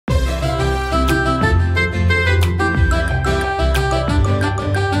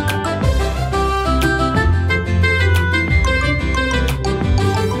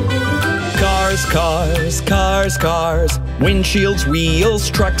Cars, cars, windshields,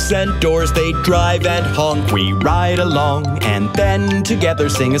 wheels, trucks and doors, they drive and honk. We ride along and then together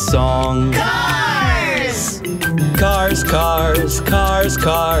sing a song. Cars! Cars, cars, cars,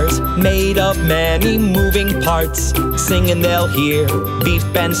 cars, made of many moving parts. Sing and they'll hear, beep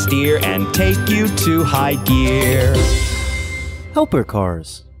and steer, and take you to high gear. Helper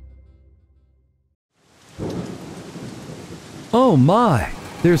cars. Oh my!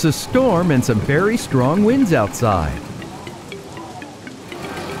 There's a storm and some very strong winds outside.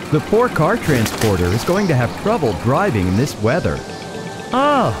 The poor car transporter is going to have trouble driving in this weather.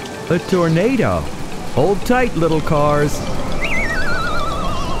 Ah! A tornado! Hold tight, little cars!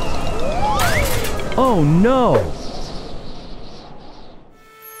 Oh no!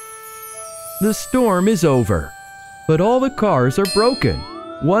 The storm is over, but all the cars are broken.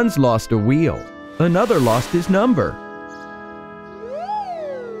 One's lost a wheel, another lost his number.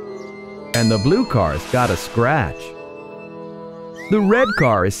 And the blue car's got a scratch. The red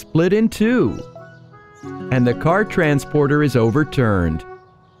car is split in two. And the car transporter is overturned.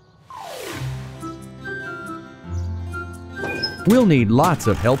 We'll need lots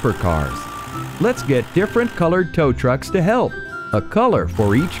of helper cars. Let's get different colored tow trucks to help. A color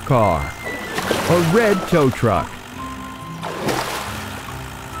for each car. A red tow truck.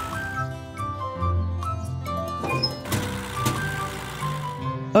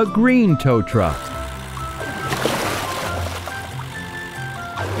 A green tow truck.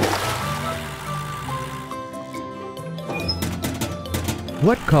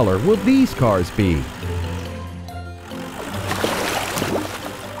 What color will these cars be?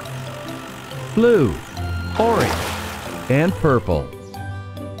 Blue, orange, and purple.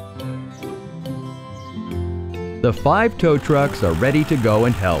 The 5 tow trucks are ready to go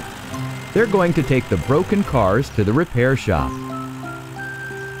and help. They're going to take the broken cars to the repair shop.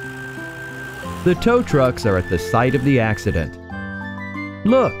 The tow trucks are at the site of the accident.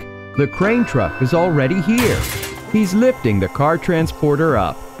 Look, the crane truck is already here. He's lifting the car transporter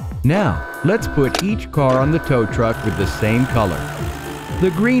up. Now, let's put each car on the tow truck with the same color.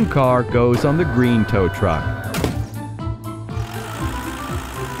 The green car goes on the green tow truck.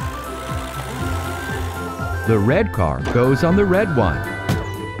 The red car goes on the red one.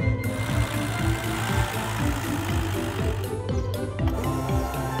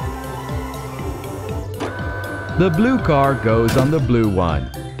 The blue car goes on the blue one.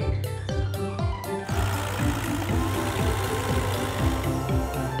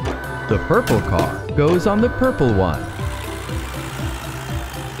 The purple car goes on the purple one.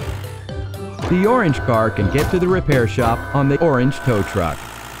 The orange car can get to the repair shop on the orange tow truck.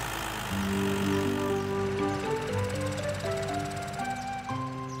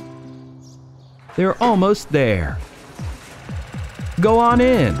 They're almost there. Go on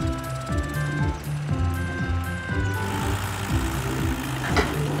in.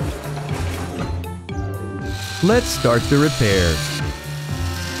 Let's start the repairs.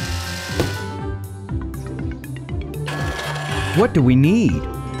 What do we need?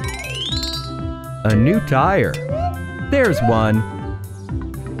 A new tire. There's one.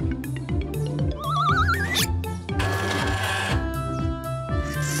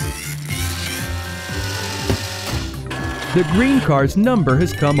 The green car's number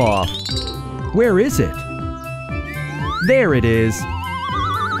has come off. Where is it? There it is.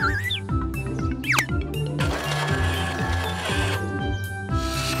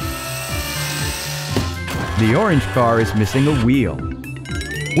 The orange car is missing a wheel.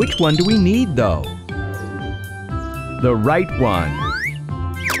 Which one do we need, though? The right one.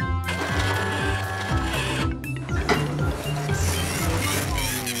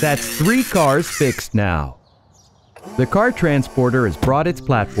 That's 3 cars fixed now. The car transporter has brought its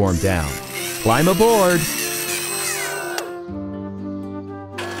platform down. Climb aboard!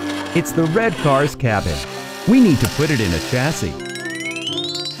 It's the red car's cabin. We need to put it in a chassis.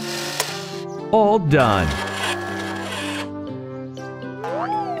 All done.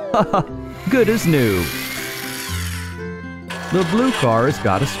 Haha, good as new. The blue car has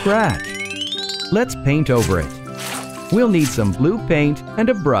got a scratch. Let's paint over it. We'll need some blue paint and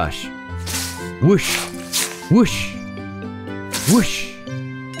a brush. Whoosh, whoosh, whoosh.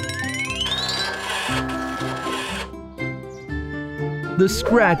 The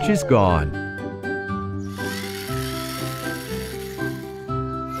scratch is gone.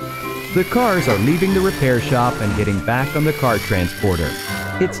 The cars are leaving the repair shop and getting back on the car transporter.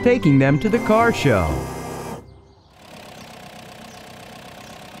 It's taking them to the car show.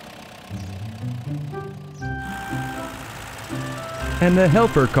 And the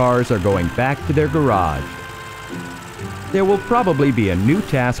helper cars are going back to their garage. There will probably be a new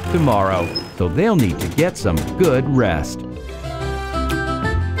task tomorrow. so they'll need to get some good rest.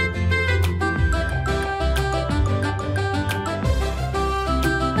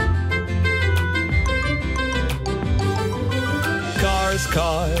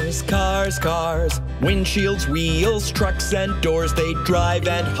 Cars, cars, cars, windshields, wheels, trucks and doors, they drive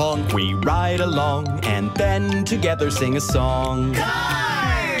and honk. We ride along and then together sing a song.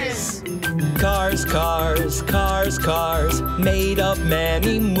 Cars! Cars, cars, cars, cars, made of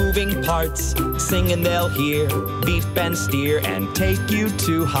many moving parts. Sing and they'll hear, beep and steer, and take you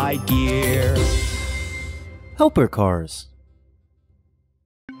to high gear. Helper cars.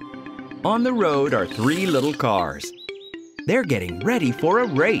 On the road are 3 little cars. They're getting ready for a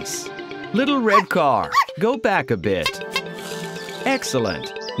race. Little red car, go back a bit.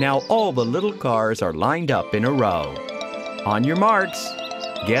 Excellent. Now all the little cars are lined up in a row. On your marks,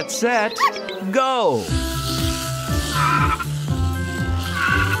 get set, go!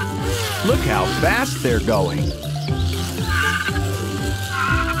 Look how fast they're going.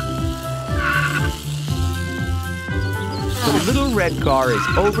 The little red car is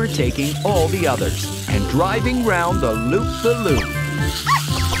overtaking all the others and driving round the loop-the-loop.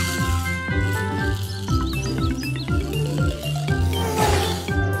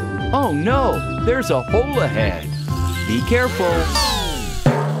 Oh no, there's a hole ahead. Be careful.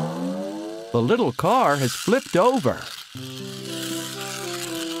 The little car has flipped over.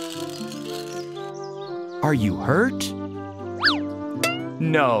 Are you hurt?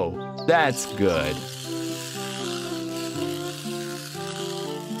 No, that's good.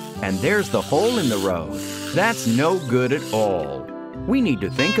 And there's the hole in the road. That's no good at all. We need to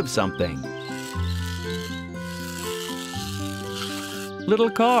think of something.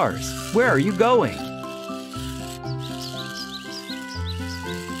 Little cars, where are you going?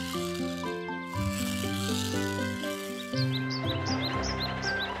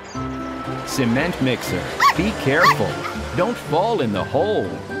 Cement mixer, be careful. Don't fall in the hole.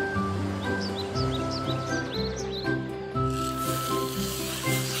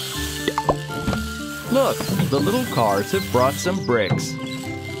 Look, the little cars have brought some bricks.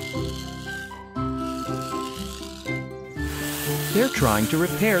 They're trying to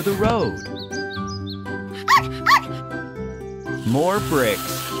repair the road. More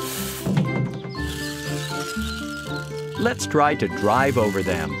bricks. Let's try to drive over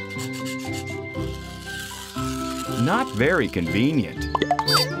them. Not very convenient.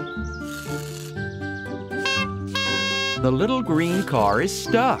 The little green car is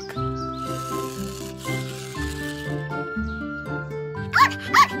stuck.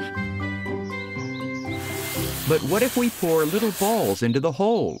 But what if we pour little balls into the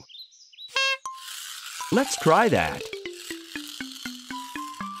hole? Let's try that.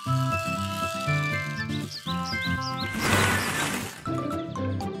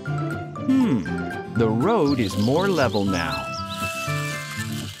 The road is more level now.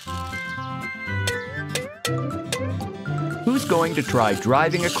 Who's going to try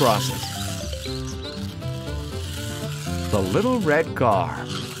driving across it? The little red car.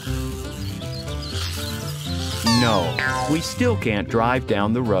 No, we still can't drive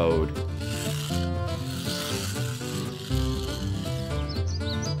down the road.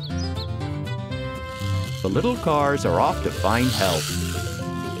 The little cars are off to find help.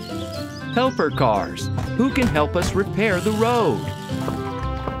 Helper cars, who can help us repair the road?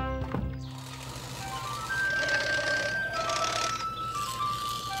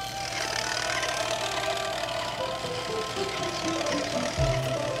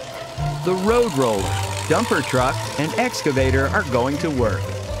 The road roller, dumper truck, and excavator are going to work.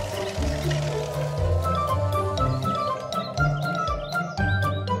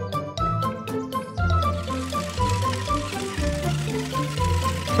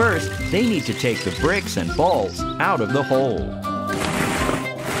 First, they need to take the bricks and balls out of the hole.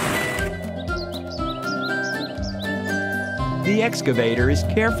 The excavator is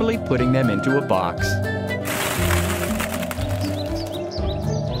carefully putting them into a box.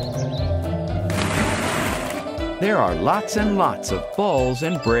 There are lots and lots of balls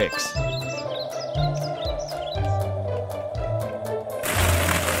and bricks.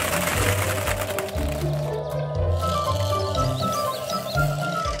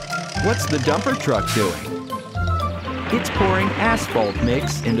 What's the dumper truck doing? It's pouring asphalt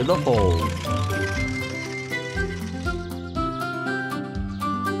mix into the hole.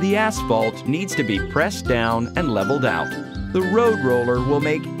 The asphalt needs to be pressed down and leveled out. The road roller will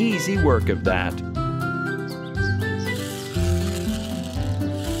make easy work of that.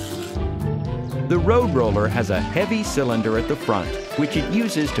 The road roller has a heavy cylinder at the front, which it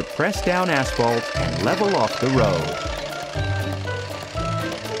uses to press down asphalt and level off the road.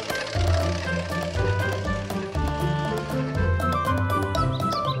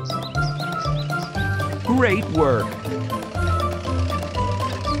 Great work!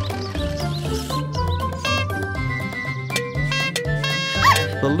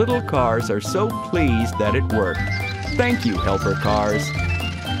 The little cars are so pleased that it worked. Thank you, helper cars.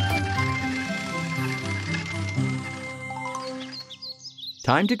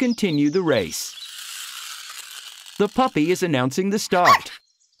 Time to continue the race. The puppy is announcing the start.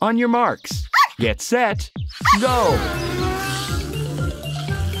 On your marks, get set, go!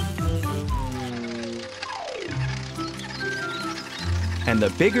 And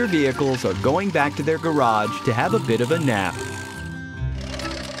the bigger vehicles are going back to their garage to have a bit of a nap.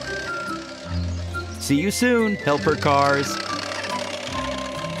 See you soon, helper cars.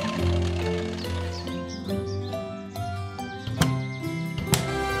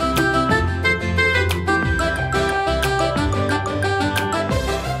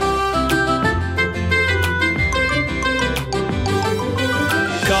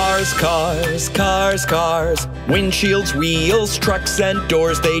 Cars, cars, cars, windshields, wheels, trucks and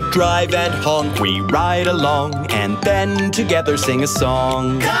doors, they drive and honk. We ride along and then together sing a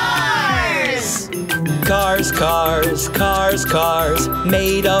song. Cars! Cars, cars, cars, cars,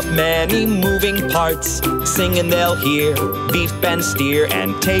 made of many moving parts. Sing and they'll hear, beep and steer,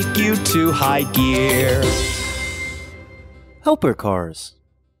 and take you to high gear. Helper cars.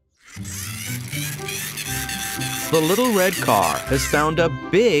 The little red car has found a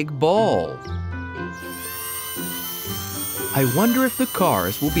big ball. I wonder if the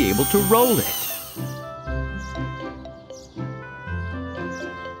cars will be able to roll it.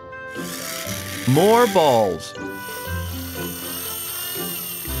 More balls.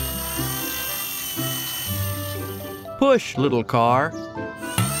 Push, little car.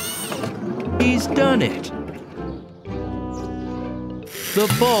 He's done it.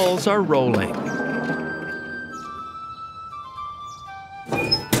 The balls are rolling.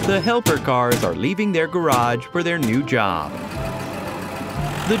 The helper cars are leaving their garage for their new job.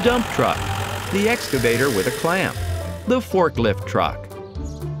 The dump truck, the excavator with a clamp, the forklift truck.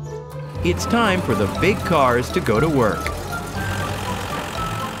 It's time for the big cars to go to work.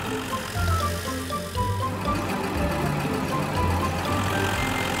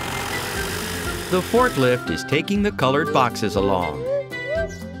 The forklift is taking the colored boxes along.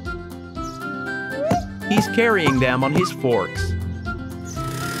 He's carrying them on his forks.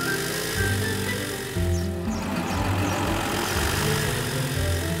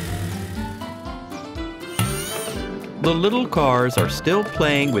 The little cars are still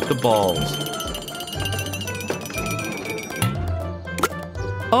playing with the balls.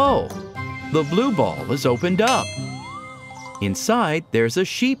 Oh, the blue ball is opened up. Inside, there's a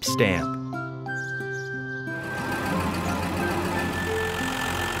sheep stamp.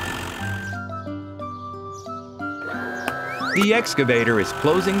 The excavator is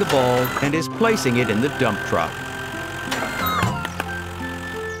closing the ball and is placing it in the dump truck.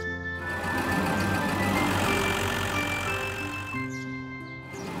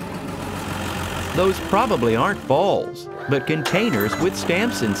 Those probably aren't balls, but containers with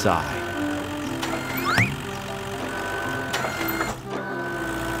stamps inside.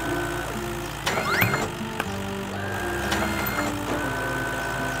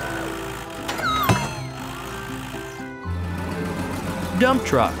 Dump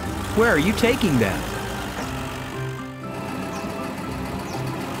truck, where are you taking them?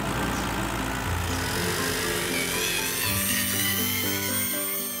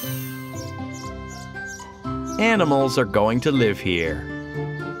 Animals are going to live here.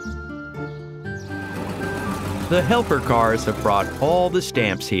 The helper cars have brought all the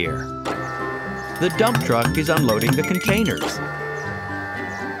stamps here. The dump truck is unloading the containers.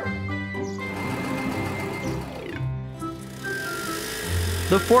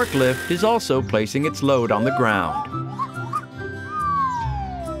 The forklift is also placing its load on the ground.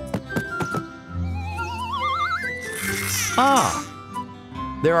 Ah!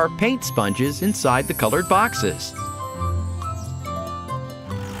 There are paint sponges inside the colored boxes.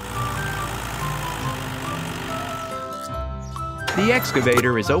 The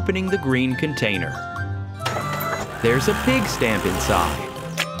excavator is opening the green container. There's a pig stamp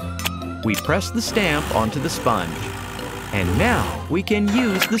inside. We press the stamp onto the sponge. And now we can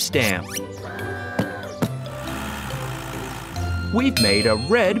use the stamp. We've made a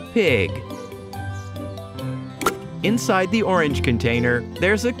red pig. Inside the orange container,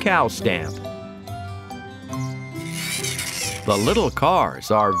 there's a cow stamp. The little cars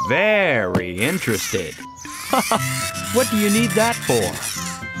are very interested. What do you need that for?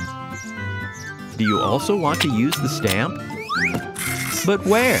 Do you also want to use the stamp? But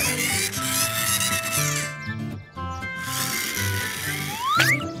where?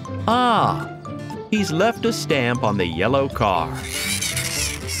 Ah, He's left a stamp on the yellow car.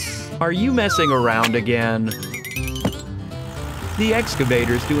 Are you messing around again? The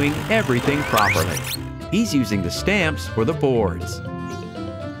excavator's doing everything properly. He's using the stamps for the boards.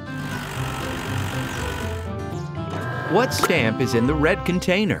 What stamp is in the red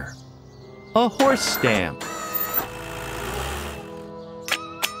container? A horse stamp.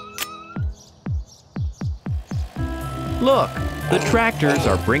 Look, the tractors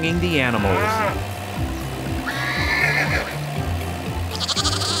are bringing the animals.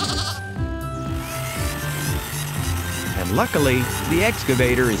 And luckily, the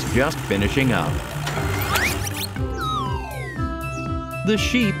excavator is just finishing up. The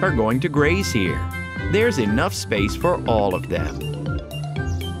sheep are going to graze here. There's enough space for all of them.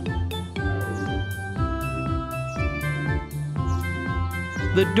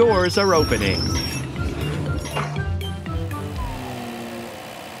 The doors are opening.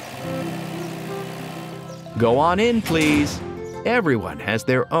 Go on in, please. Everyone has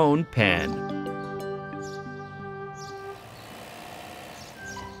their own pen.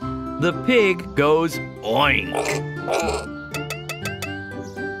 The pig goes oink.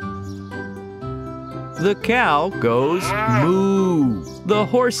 The cow goes moo. The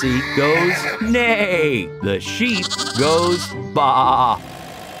horsey goes neigh. The sheep goes baa.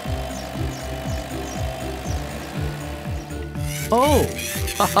 Oh,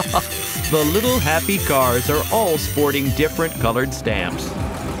 the little happy cars are all sporting different colored stamps.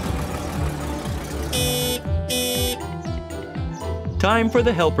 Time for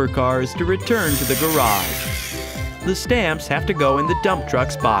the helper cars to return to the garage. The stamps have to go in the dump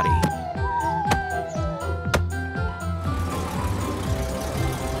truck's body.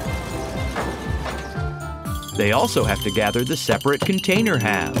 They also have to gather the separate container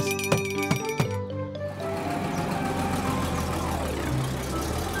halves.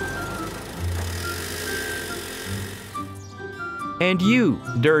 And you,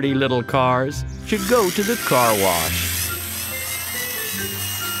 dirty little cars, should go to the car wash.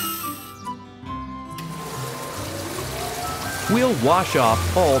 We'll wash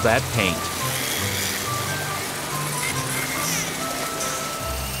off all that paint.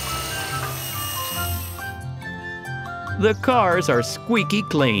 The cars are squeaky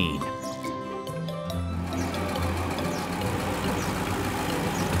clean.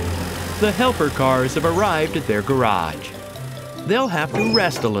 The helper cars have arrived at their garage. They'll have to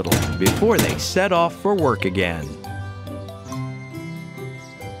rest a little before they set off for work again.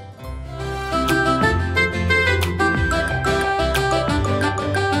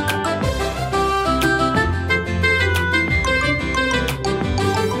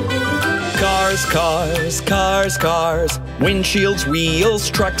 Cars, cars, cars, cars. Windshields, wheels,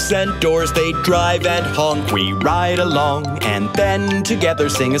 trucks and doors. They drive and honk. We ride along and then together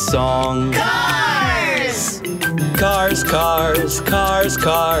sing a song. Cars! Cars, cars, cars,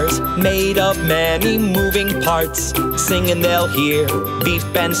 cars. Made of many moving parts. Sing and they'll hear, beep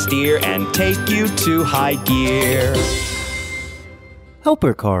and steer, and take you to high gear.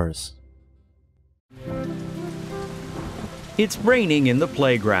 Helper cars. It's raining in the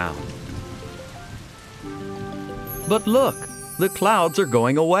playground. But look, the clouds are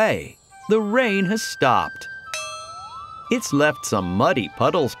going away. The rain has stopped. It's left some muddy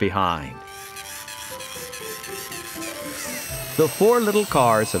puddles behind. The four little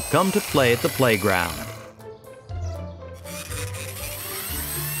cars have come to play at the playground.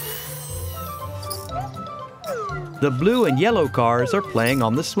 The blue and yellow cars are playing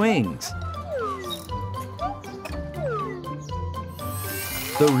on the swings.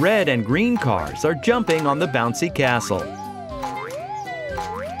 The red and green cars are jumping on the bouncy castle.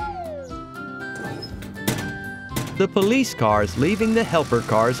 The police car's leaving the helper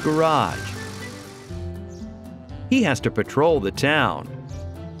car's garage. He has to patrol the town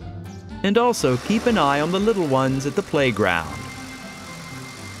and also keep an eye on the little ones at the playground.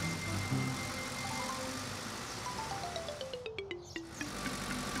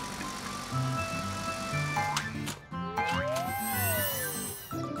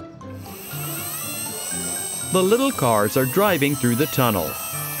 The little cars are driving through the tunnel.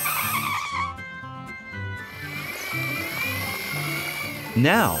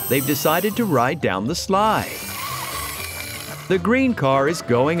 Now they've decided to ride down the slide. The green car is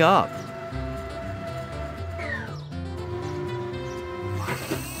going up.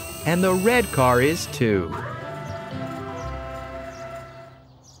 And the red car is too.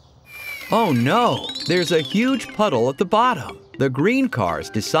 Oh no, there's a huge puddle at the bottom. The green car's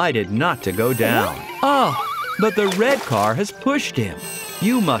decided not to go down. Oh! But the red car has pushed him.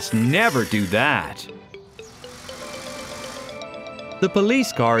 You must never do that. The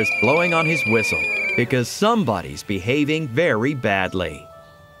police car is blowing on his whistle. because somebody's behaving very badly.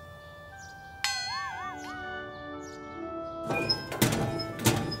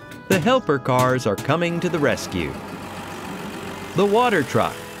 The helper cars are coming to the rescue. The water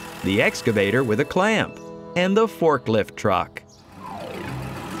truck, the excavator with a clamp, and the forklift truck.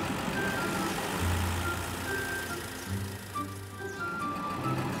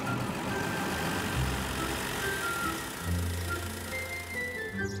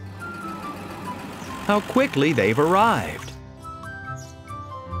 How quickly they've arrived.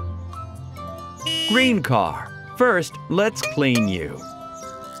 Green car, first let's clean you.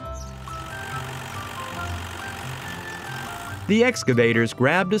 The excavator's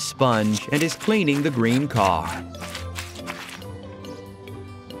grabbed a sponge and is cleaning the green car.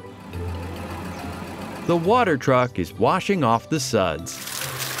 The water truck is washing off the suds.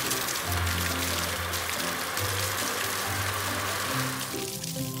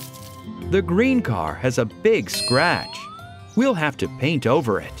 The green car has a big scratch. We'll have to paint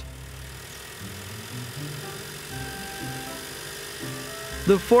over it.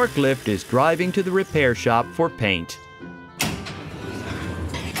 The forklift is driving to the repair shop for paint.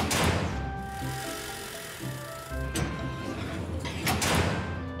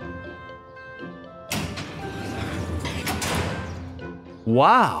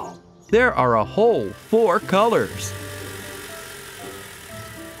 Wow! There are a whole 4 colors.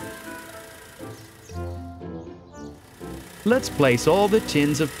 Let's place all the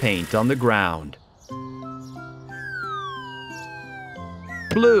tins of paint on the ground.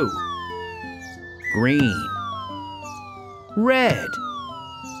 Blue, green, red,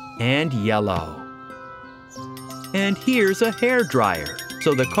 and yellow. And here's a hairdryer,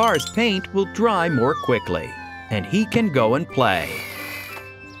 so the car's paint will dry more quickly, and he can go and play.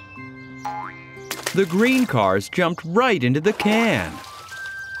 The green cars jumped right into the can.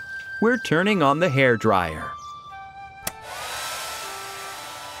 We're turning on the hairdryer.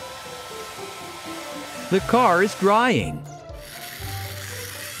 The car is drying.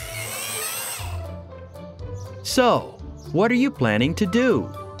 So, what are you planning to do?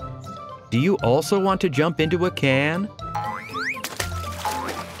 Do you also want to jump into a can?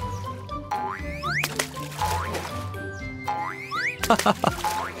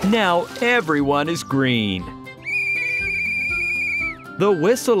 Now everyone is green. The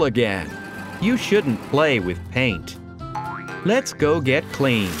whistle again. You shouldn't play with paint. Let's go get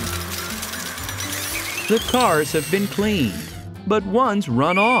cleaned. The cars have been cleaned, but one's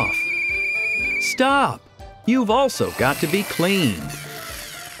run off. Stop! You've also got to be cleaned.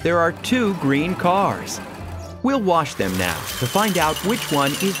 There are 2 green cars. We'll wash them now to find out which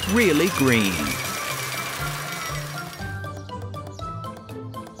one is really green.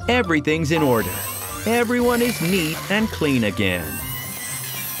 Everything's in order. Everyone is neat and clean again.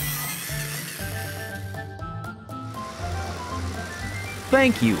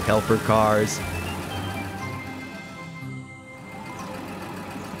 Thank you, helper cars.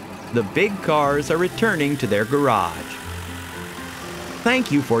 The big cars are returning to their garage.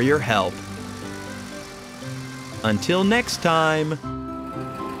 Thank you for your help. Until next time.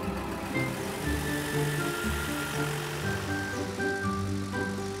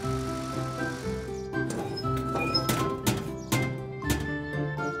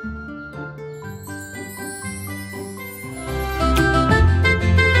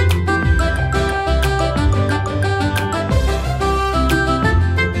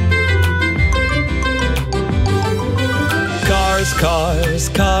 Cars,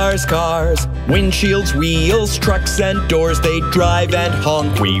 cars, cars, windshields, wheels, trucks and doors, they drive and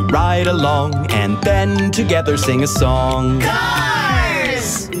honk. We ride along and then together sing a song.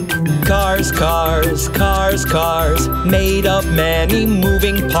 Cars! Cars, cars, cars, cars, made of many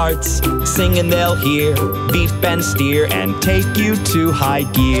moving parts. Sing and they'll hear, beep and steer, and take you to high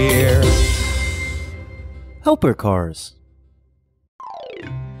gear. Helper cars.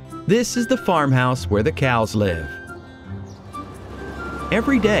 This is the farmhouse where the cows live.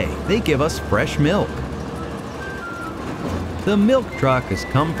 Every day, they give us fresh milk. The milk truck has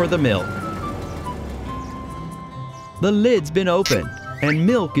come for the milk. The lid's been opened, and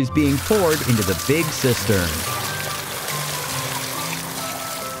milk is being poured into the big cistern.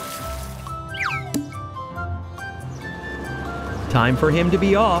 Time for him to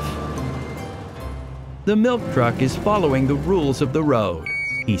be off. The milk truck is following the rules of the road.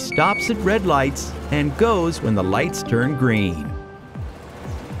 He stops at red lights and goes when the lights turn green.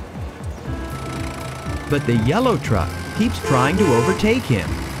 But the yellow truck keeps trying to overtake him.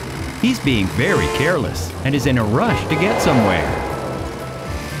 He's being very careless and is in a rush to get somewhere.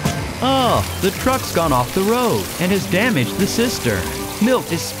 Oh, the truck's gone off the road and has damaged the cistern.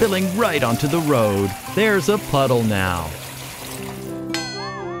 Milk is spilling right onto the road. There's a puddle now.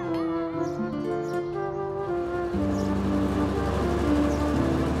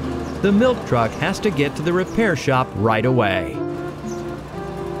 The milk truck has to get to the repair shop right away.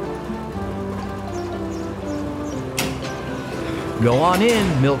 Go on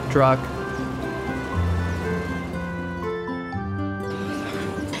in, milk truck.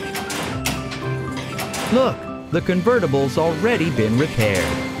 Look, the convertible's already been repaired.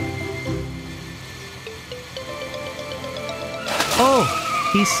 Oh,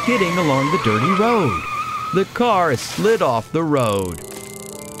 he's skidding along the dirty road. The car has slid off the road.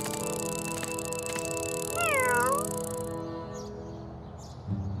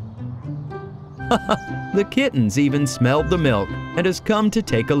 The kitten's even smelled the milk and has come to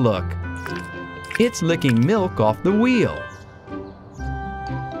take a look. It's licking milk off the wheel.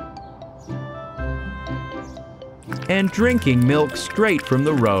 And drinking milk straight from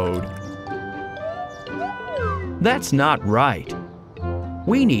the road. That's not right.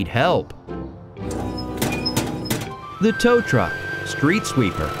 We need help. The tow truck, street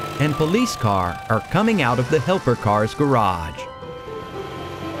sweeper, and police car are coming out of the helper car's garage.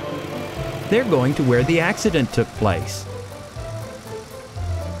 They're going to where the accident took place.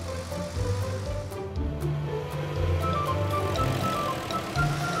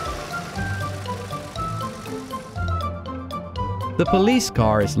 The police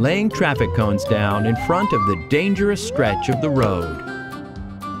car is laying traffic cones down in front of the dangerous stretch of the road.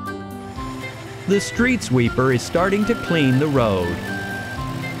 The street sweeper is starting to clean the road.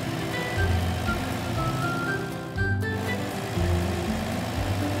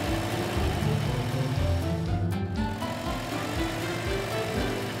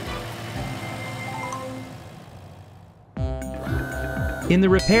 In the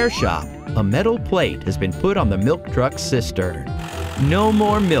repair shop, a metal plate has been put on the milk truck's cistern. No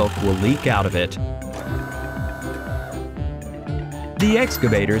more milk will leak out of it. The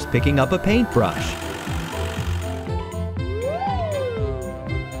excavator's picking up a paintbrush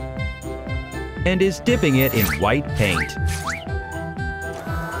and is dipping it in white paint.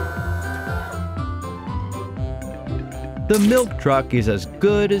 The milk truck is as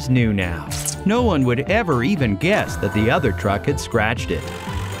good as new now. No one would ever even guess that the other truck had scratched it.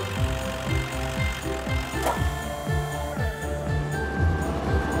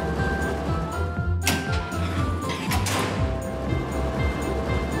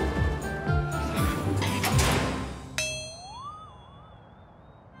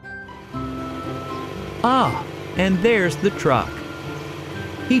 Ah, and there's the truck.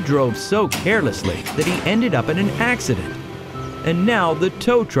 He drove so carelessly that he ended up in an accident. And now the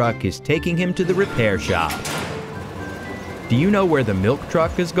tow truck is taking him to the repair shop. Do you know where the milk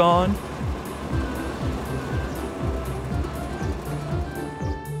truck has gone?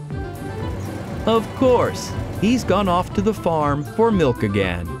 Of course, he's gone off to the farm for milk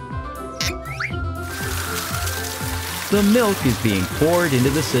again. The milk is being poured into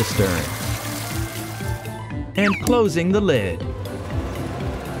the cistern and closing the lid.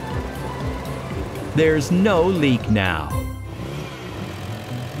 There's no leak now.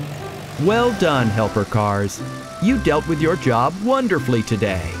 Well done, helper cars. You dealt with your job wonderfully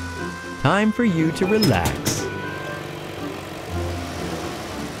today. Time for you to relax.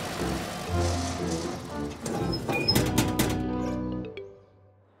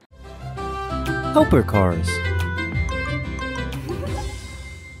 Helper cars.